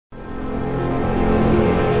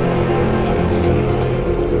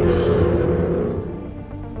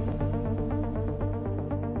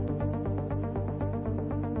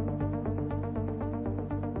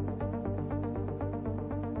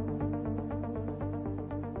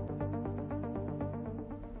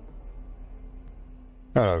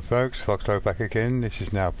Hello folks, Foxglow back again. This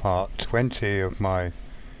is now part 20 of my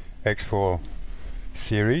X4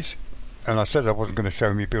 series, and I said I wasn't going to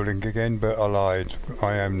show me building again, but I lied.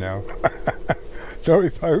 I am now. Sorry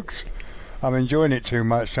folks, I'm enjoying it too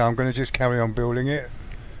much, so I'm going to just carry on building it.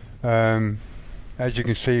 As you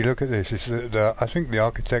can see, look at this. I think the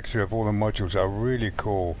architecture of all the modules are really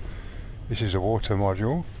cool. This is a water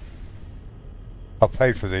module. I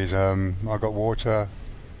paid for these. I got water,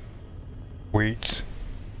 wheat,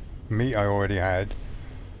 meat I already had,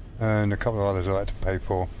 and a couple of others I had to pay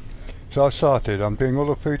for. So I started. I'm doing all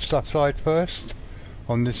the food stuff side first,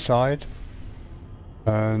 on this side,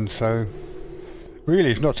 and so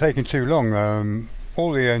really it's not taking too long.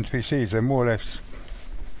 All the NPCs, they're more or less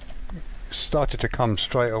started to come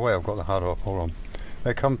straight away. I've got the HUD off, hold on.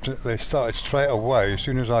 They started straight away as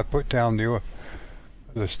soon as I put down the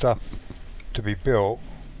stuff to be built.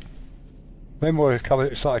 They more or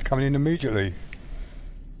less started coming in immediately.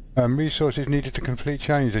 Resources needed to complete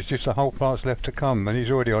change. There's just the whole plant's left to come, and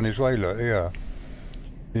he's already on his way. Look here.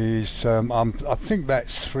 He's. I think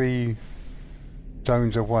that's 3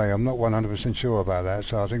 zones away. I'm not 100% sure about that,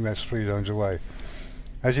 so I think that's 3 zones away.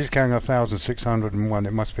 As he's carrying 1,601,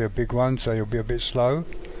 it must be a big one, so he'll be a bit slow.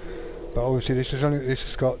 But obviously, this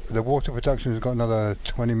has got the water production has got another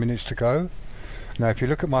 20 minutes to go. Now, if you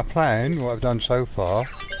look at my plan, what I've done so far,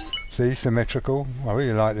 see, symmetrical. I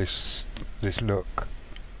really like this look.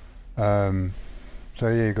 So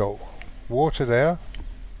yeah, you've got water there,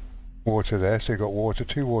 so you've got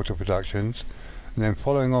 2 water productions, and then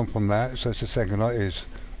following on from that, so it's the second lot is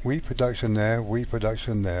wheat production there, wheat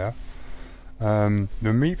production there. The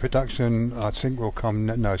meat production I think will come,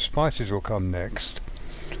 no, spices will come next.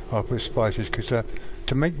 I'll put spices because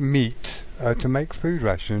to make meat, to make food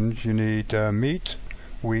rations you need meat,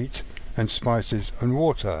 wheat and spices and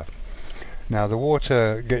water. Now the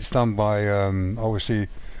water gets done by obviously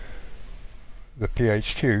the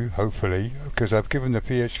PHQ, hopefully, because I've given the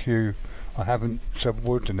PHQ, I haven't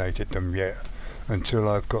subordinated them yet until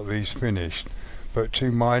I've got these finished. But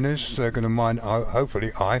 2 miners, they're going to mine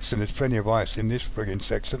hopefully ice, and there's plenty of ice in this friggin'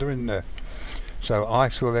 sector, isn't there? So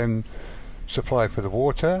ice will then supply for the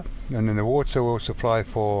water, and then the water will supply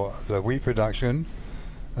for the wheat production,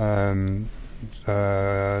 the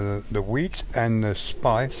wheat and the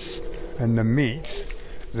spice and the meat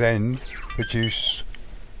then produce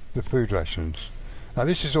the food rations. Now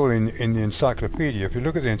this is all in the encyclopedia. If you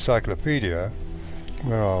look at the encyclopedia,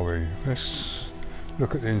 where are we? Let's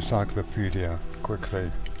look at the encyclopedia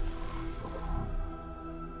quickly.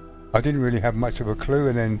 I didn't really have much of a clue,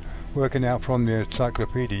 and then working out from the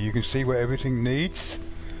encyclopedia you can see what everything needs.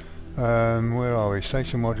 Where are we?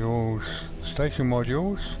 Station modules,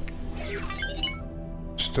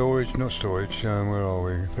 storage, not storage, where are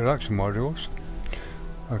we? Production modules.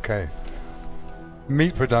 Okay.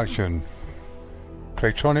 Meat production,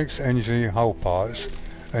 electronics, energy, hull parts,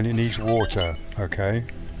 and it needs water. Okay,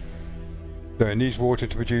 so it needs water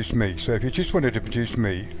to produce meat. So if you just wanted to produce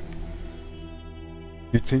meat,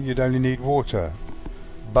 you'd think you'd only need water,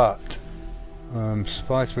 but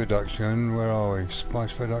spice production, where are we?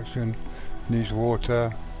 Spice production needs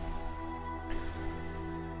water.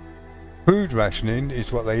 Food rationing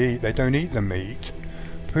is what they eat. They don't eat the meat.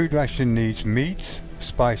 Food ration needs meat,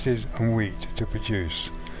 spices and wheat to produce.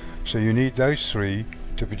 So you need those 3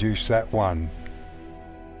 to produce that one.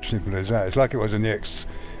 Simple as that. It's like it was in the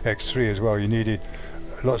X3 as well. You needed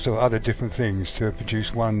lots of other different things to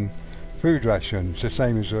produce one food ration. It's the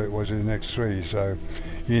same as it was in the X3. So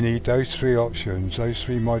you need those 3 options, those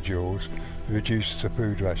 3 modules to produce the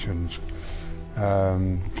food rations.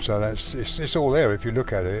 So it's all there if you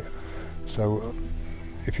look at it. So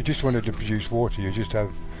if you just wanted to produce water, you just have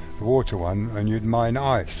the water one, and you'd mine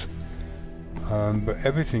ice. But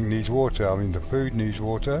everything needs water. I mean, the food needs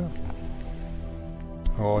water,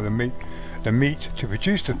 or the meat to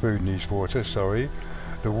produce the food needs water, sorry.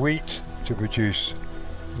 The wheat to produce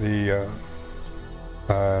the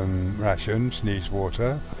rations needs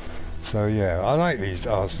water. So yeah, I like these.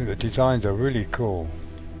 I think the designs are really cool.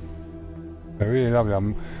 They're really lovely.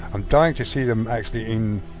 I'm dying to see them actually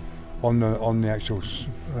on the actual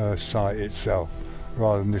site itself,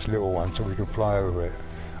 rather than this little one, so we can fly over it.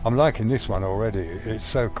 I'm liking this one already. It's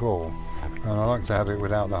so cool, and I like to have it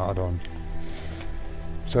without the HUD on.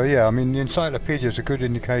 So yeah, I mean, the encyclopedia is a good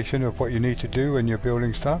indication of what you need to do when you're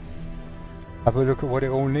building stuff. Have a look at what it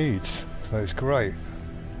all needs. So it's great.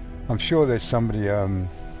 I'm sure there's somebody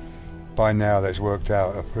by now that's worked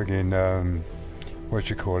out a friggin' what do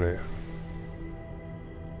you call it,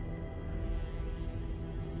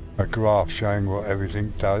 a graph showing what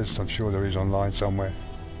everything does. I'm sure there is online somewhere.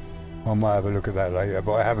 I might have a look at that later,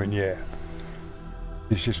 but I haven't yet.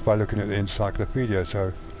 is just by looking at the encyclopedia,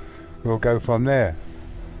 so we'll go from there.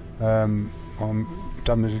 I'm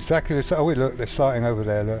done this exactly the same. Oh wait, look, they're starting over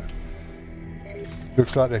there, look.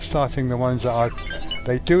 Looks like they're starting the ones that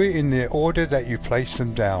they do it in the order that you place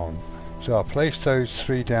them down. So I placed those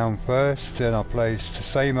 3 down first, then I placed the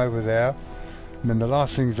same over there, and then the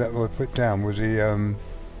last things that were put down was the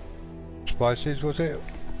spices, was it?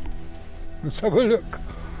 Let's have a look.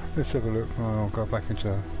 Let's have a look. Oh, I'll go back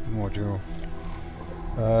into module.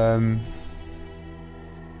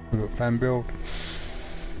 Look, plan build.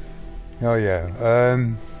 Oh yeah.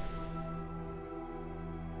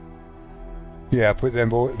 Yeah, I put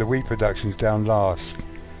them all, the wheat productions down last.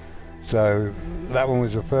 So that one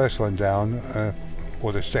was the first one down,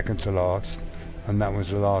 or the second to last, and that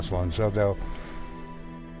was the last one. So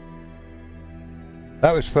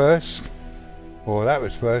that was first, or that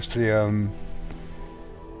was first. The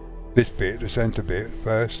this bit, the centre bit,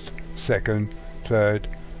 first, second, third.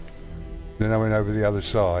 Then I went over the other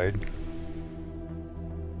side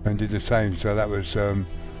and did the same. So that was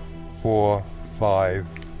 4, 5.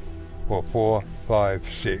 Well, 4, 5,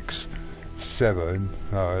 6, 7.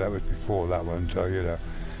 Oh, that was before that one, so you know.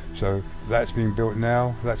 So that's being built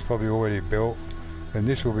now. That's probably already built. Then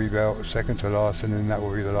this will be built second to last, and then that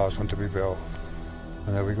will be the last one to be built.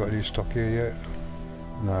 And have we got any stock here yet?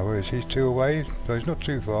 No, where is he? He's 2 away, so he's not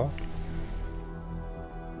too far.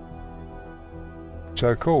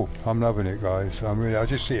 So cool. I'm loving it, guys. I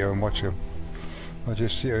just sit here and watch him. I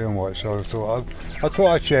just sit here and watch. So I thought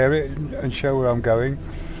I'd share it and show where I'm going.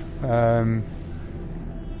 And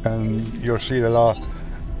you'll see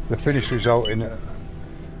the finished result in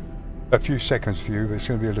a few seconds for you, but it's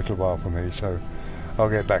going to be a little while for me, so I'll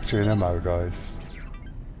get back to you in a mo, guys.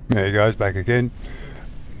 There you guys, back again.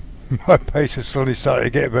 My base has suddenly started to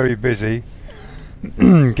get very busy,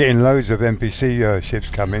 getting loads of NPC ships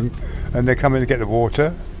coming, and they're coming to get the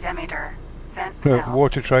water. Demeter,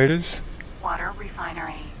 water traders. Water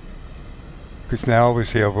refinery. Because now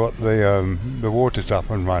obviously I've got the water's up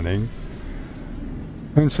and running,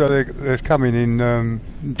 and so they're coming in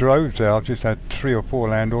droves there. I've just had 3 or 4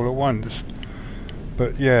 land all at once.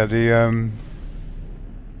 But yeah, the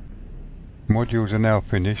modules are now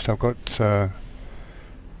finished. I've got a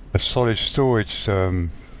solid storage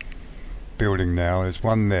building now. There's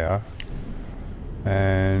one there,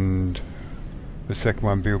 and the second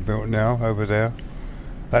one being built now over there.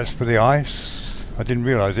 That's for the ice. I didn't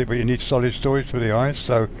realise it, but you need solid storage for the ice.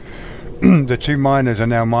 So the 2 miners are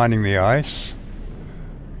now mining the ice.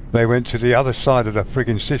 They went to the other side of the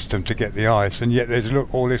friggin' system to get the ice, and yet there's,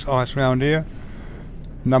 look, all this ice around here.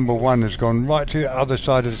 Number 1 has gone right to the other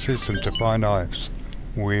side of the system to find ice.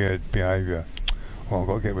 Weird behaviour. Oh, I've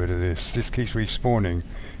got to get rid of this. This keeps respawning.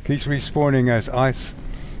 Keeps respawning as ice,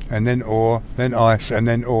 and then ore, then ice, and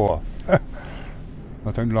then ore.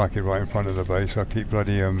 I don't like it right in front of the base. I keep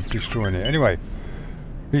bloody destroying it. Anyway,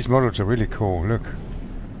 these models are really cool. Look.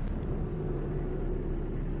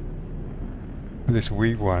 This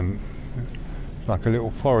wheat one, like a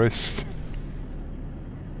little forest.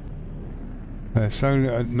 They're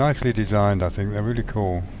so nicely designed, I think. They're really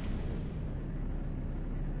cool.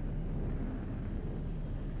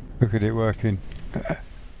 Look at it working.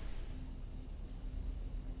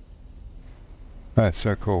 That's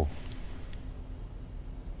so cool.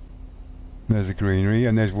 There's the greenery,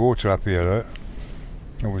 and there's water up here, look.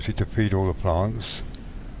 Obviously to feed all the plants.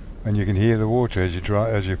 And you can hear the water as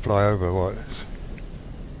you fly over. What?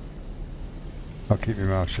 I'll keep my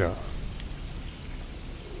mouth shut.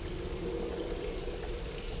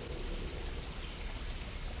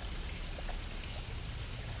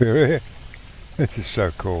 This is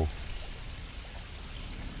so cool.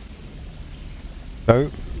 So,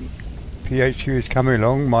 PHQ is coming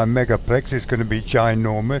along. My megaplex is going to be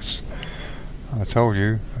ginormous. I told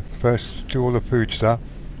you, first do all the food stuff.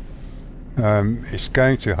 It's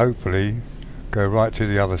going to hopefully go right to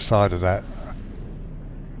the other side of that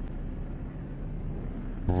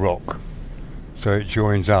rock, so it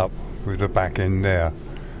joins up with the back end there,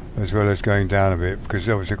 as well as going down a bit, because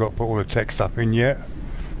obviously I've got to put all the tech stuff in yet.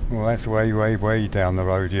 Well, that's way down the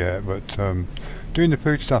road yet, but doing the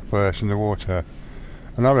food stuff first and the water,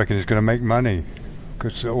 and I reckon it's going to make money,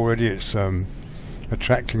 because already it's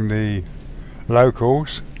attracting the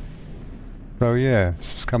locals. So yeah,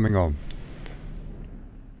 it's coming on.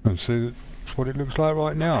 And so that's what it looks like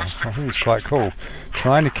right now. I think it's quite cool.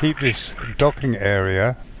 Trying to keep this docking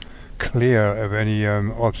area clear of any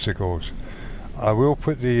obstacles. I will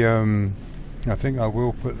put the I think I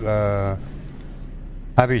will put the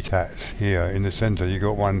habitats here in the centre. You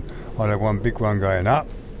got one, I have one big one going up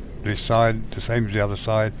this side, the same as the other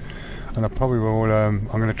side. and I probably will, I'm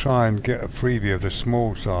going to try and get a freebie of the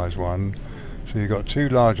small size one. So you've got 2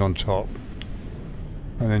 large on top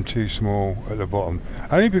and then 2 small at the bottom.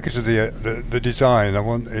 Only because of the design. I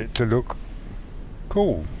want it to look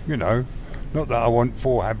cool, you know. Not that I want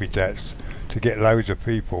 4 habitats to get loads of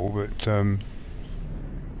people, but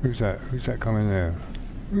who's that? Who's that coming there?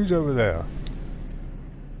 Who's over there?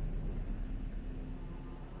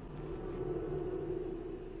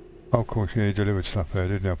 Oh, of course, yeah, he delivered stuff there,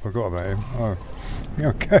 didn't he? I forgot about him. Oh,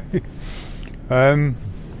 okay.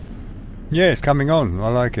 Yeah, it's coming on. I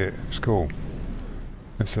like it. It's cool.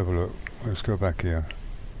 Let's have a look. Let's go back here.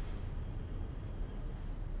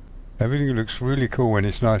 Everything looks really cool when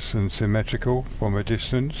it's nice and symmetrical from a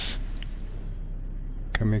distance.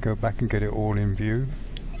 Can we go back and get it all in view?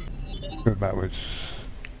 Go backwards.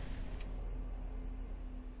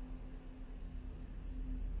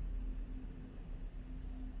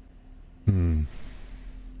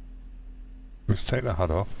 Let's take the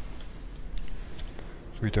HUD off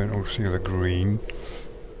so we don't all see the green.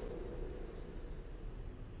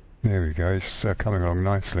 There we go, it's coming along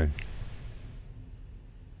nicely.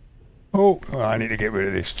 Oh, I need to get rid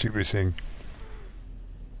of this stupid thing.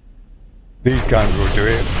 These guns will do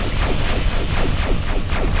it,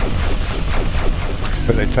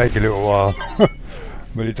 but they take a little while.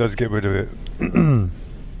 But it does get rid of it.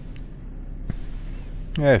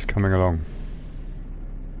 Yeah, it's coming along.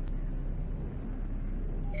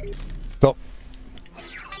 Stop.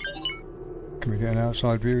 Can we get an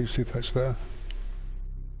outside view, see if that's better?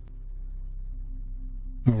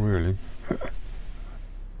 Not really.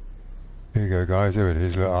 Here you go, guys, there it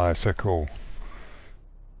is. Look, ah, it's so cool.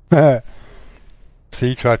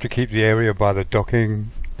 See, tried to keep the area by the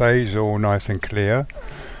docking bays all nice and clear.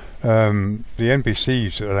 The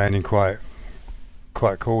NPCs are landing quite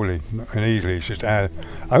coolly and easily. It's just our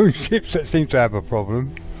own ships that seem to have a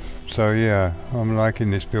problem. So yeah, I'm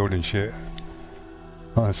liking this building shit.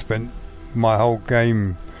 I spent my whole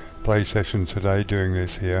game play session today doing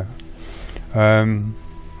this here.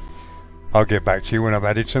 I'll get back to you when I've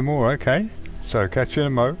added some more, okay? So catch you in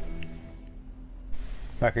a mo.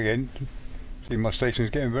 Back again. See, my station's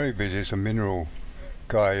getting very busy. It's a mineral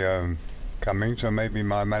guy coming, so maybe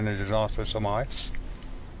my manager's asked for some ice,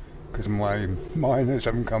 because my miners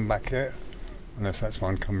haven't come back yet, unless that's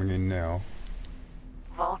one coming in now.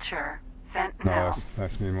 Vulture, sent No, now.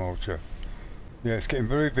 that's me, Vulture. Yeah, it's getting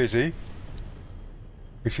very busy,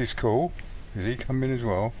 which is cool. Is he coming as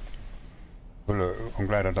well? Well, look, I'm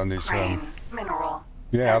glad I've done these. Crane, mineral.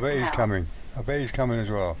 Yeah, I sent bet he's now. coming. I bet he's coming as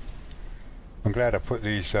well. I'm glad I put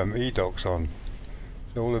these e-docks on,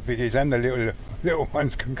 so all the biggies and the little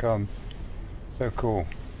ones can come. So cool.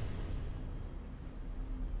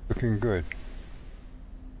 Looking good.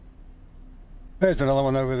 There's another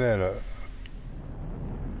one over there, look.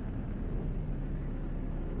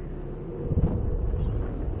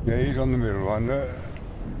 Yeah, he's on the middle one, look.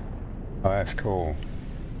 Oh, that's cool.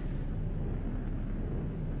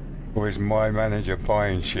 Or is my manager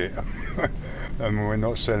buying shit? And we're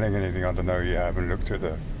not selling anything. I don't know yet. I haven't looked at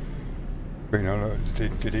the... You know,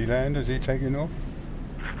 did he land? Is he taking off?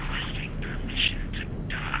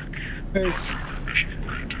 It's...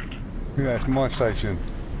 Yeah, it's my station.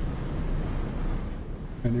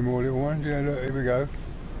 Any more little ones? Yeah, look, here we go.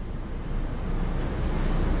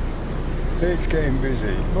 It's getting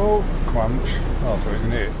busy. Oh, crunch. Oh, so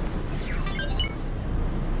isn't it?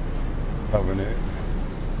 Loving it.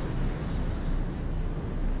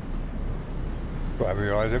 Got to have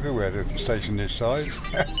your eyes everywhere, the station this size.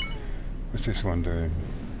 What's this one doing?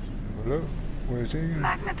 Have a look. Where's he?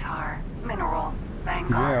 Magnetar, mineral, Yeah,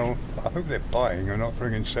 Vanguard. well, I hope they're buying and not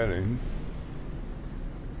friggin' selling.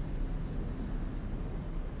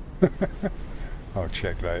 I'll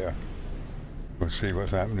check later. We'll see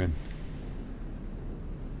what's happening.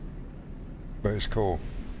 But it's cool.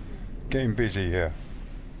 Getting busy here.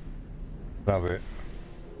 Love it.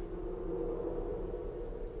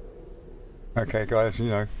 Okay guys, you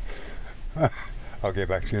know, I'll get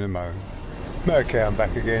back to you in a moment. Okay, I'm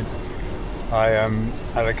back again. I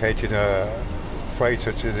allocated a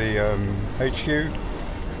freighter to the HQ,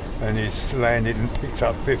 and he's landed and picked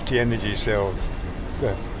up 50 energy cells.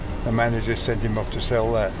 The manager sent him off to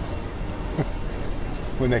sell that.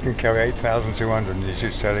 When they can carry 8,200 and he's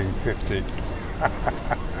just selling 50.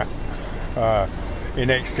 In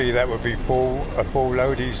XT that would be a full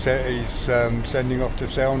load he's sending off to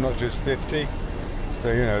sell, not just 50.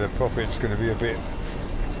 So you know the profit's going to be a bit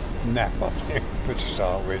naff, I think, to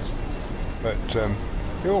start with. But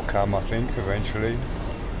it'll come, I think, eventually.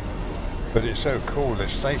 But it's so cool. The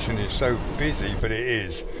station is so busy, but it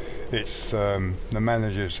is. It's the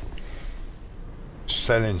manager's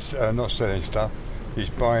selling, not selling stuff. He's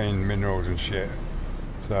buying minerals and shit.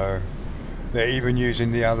 So they're even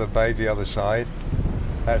using the other bay, the other side.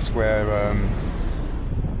 That's where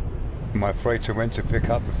my freighter went to pick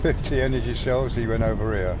up the 50 energy cells. He went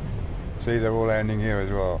over here. See, they're all landing here as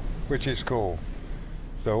well, which is cool.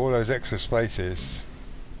 So all those extra spaces,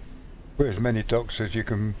 put as many docks as you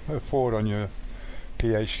can afford on your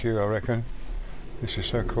PHQ, I reckon. This is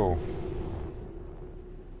so cool.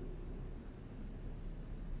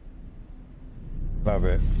 Love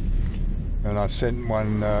it. And I sent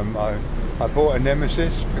one, I bought a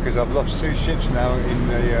Nemesis because I've lost 2 ships now in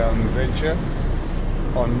the venture.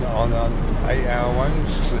 On 8-hour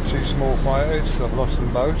ones, the 2 small fighters, I've lost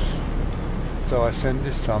them both. So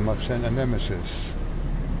this time I've sent a Nemesis,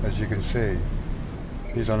 as you can see.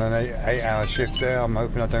 He's on an 8-hour shift there. I'm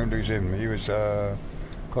hoping I don't lose him. He was,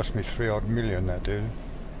 cost me 3 odd million, that dude.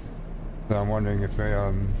 So I'm wondering if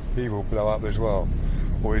he will blow up as well.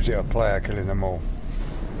 Or is it a player killing them all?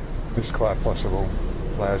 It's quite possible.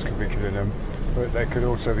 Players could be killing them, but they could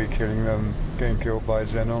also be killing them, getting killed by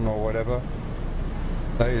Xenon or whatever.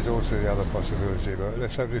 That is also the other possibility, but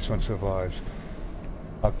let's hope this one survives.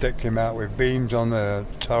 I've decked him out with beams on the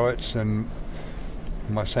turrets and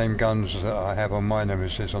my same guns that I have on my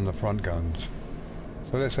Nemesis on the front guns.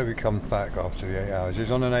 So let's hope he comes back after the 8 hours.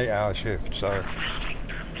 He's on an 8-hour shift, so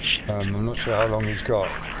I'm not sure how long he's got.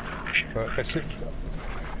 But that's it.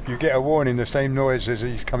 You get a warning, the same noise as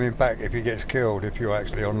he's coming back if he gets killed, if you're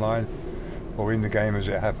actually online or in the game as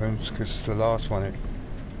it happens, because the last one it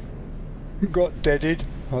got deaded.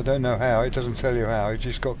 I don't know how, it doesn't tell you how, it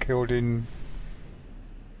just got killed in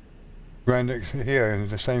here in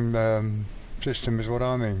the same system as what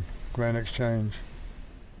I'm in, Grand Exchange.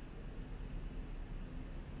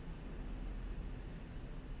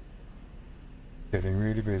 Getting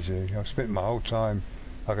really busy. I've spent my whole time,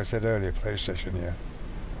 like I said earlier, PlayStation here.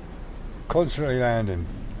 Constantly landing.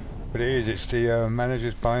 But it's the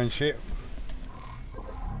managers buying shit.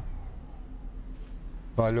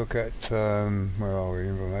 If I look at, where are we,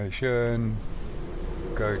 information,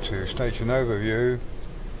 go to station overview,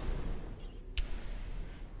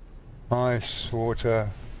 ice, water,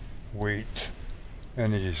 wheat,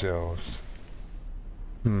 energy cells.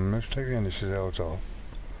 Let's take the energy cells off.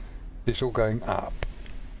 It's all going up,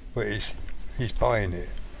 but he's buying it.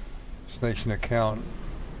 Station account.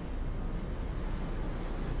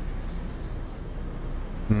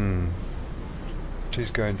 It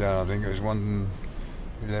is going down. I think it was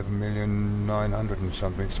 111,900,000 and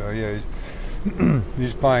something. So yeah,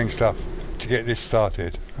 he's buying stuff to get this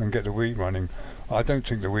started and get the wheat running. I don't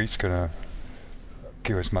think the wheat's gonna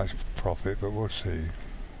give us much profit, but we'll see.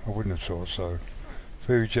 I wouldn't have thought so.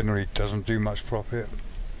 Food generally doesn't do much profit,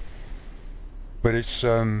 but it's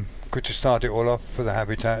good to start it all off for the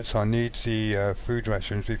habitats. I need the food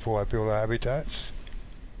rations before I build the habitats.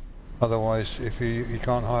 Otherwise, if he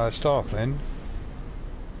can't hire staff, then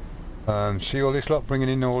see all this lot bringing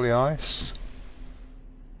in all the ice.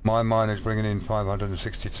 My miner's bringing in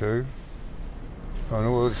 562, and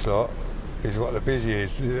all this lot is what the busy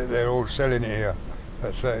is. They're all selling it here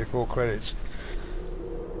at 34 credits.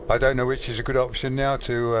 I don't know which is a good option now,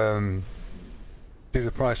 to do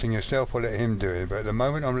the pricing yourself or let him do it, but at the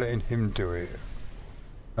moment I'm letting him do it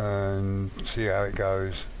and see how it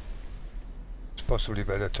goes. It's possibly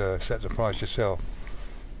better to set the price yourself,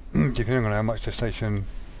 depending on how much the station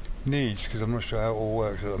needs, because I'm not sure how it all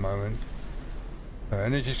works at the moment.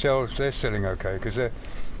 Energy cells, they're selling okay, because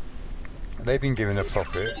they've been given a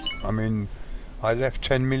profit. I mean, I left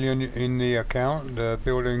 10 million in the account, the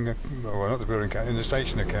building, well not the building account, in the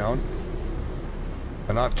station account,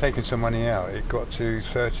 and I've taken some money out. It got to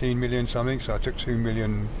 13 million something, so I took 2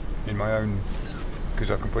 million in my own, because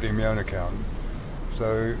I can put it in my own account.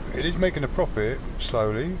 So it is making a profit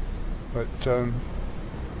slowly, but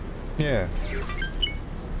yeah.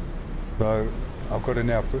 So I've got to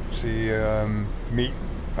now put the meat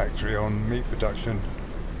factory on, meat production,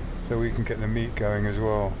 so we can get the meat going as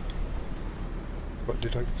well. What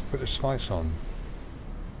did I put the spice on?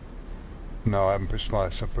 No, I haven't put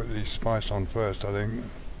spice. I put the spice on first, I think.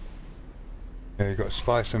 Yeah, you got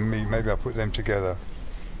spice and meat. Maybe I'll put them together.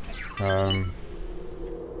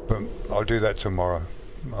 But I'll do that tomorrow.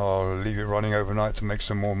 I'll leave it running overnight to make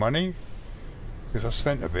some more money, because I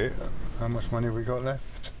spent a bit. How much money have we got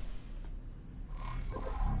left?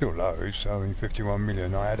 Still low, so I mean 51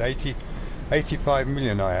 million. I had 85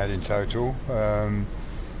 million I had in total,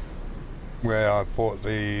 where I bought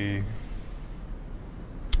the,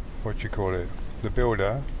 what do you call it, the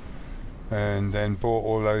builder, and then bought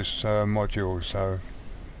all those modules, so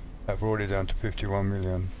that brought it down to 51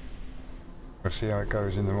 million. We'll see how it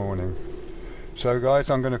goes in the morning. So guys,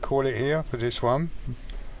 I'm going to call it here for this one.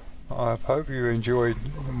 I hope you enjoyed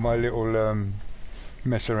my little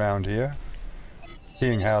mess around here,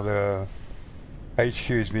 seeing how the HQ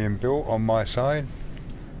is being built on my side.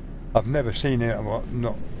 I've never seen it, well,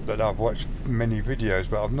 not that I've watched many videos,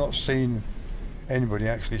 but I've not seen anybody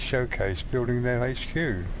actually showcase building their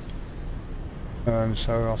HQ. And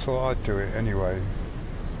so I thought I'd do it anyway.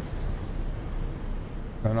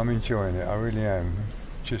 And I'm enjoying it, I really am.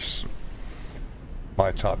 Just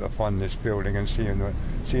my type of fun, this building, and seeing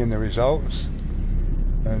the results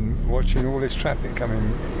and watching all this traffic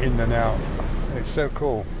coming in and out. It's so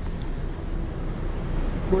cool.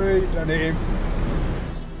 Wait, done him.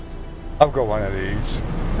 I've got one of these.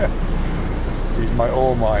 He's my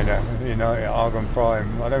ore miner, you know, Argon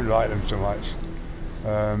Prime. I don't like them so much.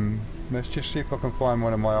 Let's just see if I can find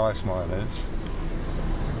one of my ice miners.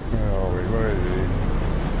 Where are we? Where is he?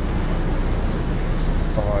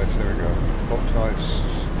 Oh, ice, there we go. Box ice.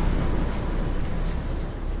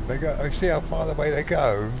 They go. Oh, see how far away they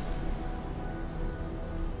go?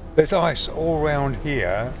 There's ice all round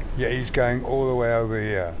here, yet he's going all the way over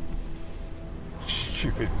here.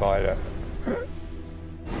 Stupid pilot.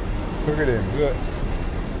 Look at him, look.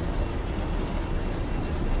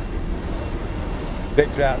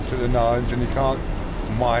 Digs out to the nines and he can't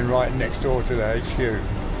mine right next door to the HQ.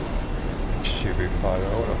 Stupid pilot,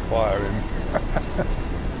 I want to fire him.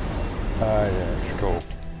 Ah yeah, it's cool.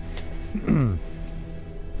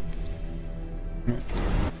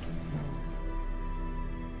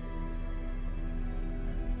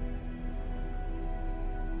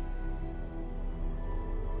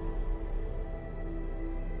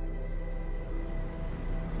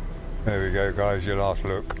 There we go guys, your last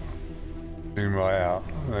look. Zoom right out.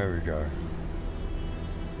 There we go.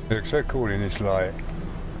 It looks so cool in this light.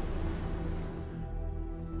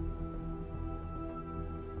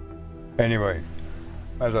 Anyway,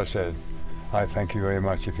 as I said, I thank you very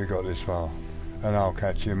much if you got this far, and I'll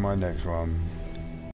catch you in my next one.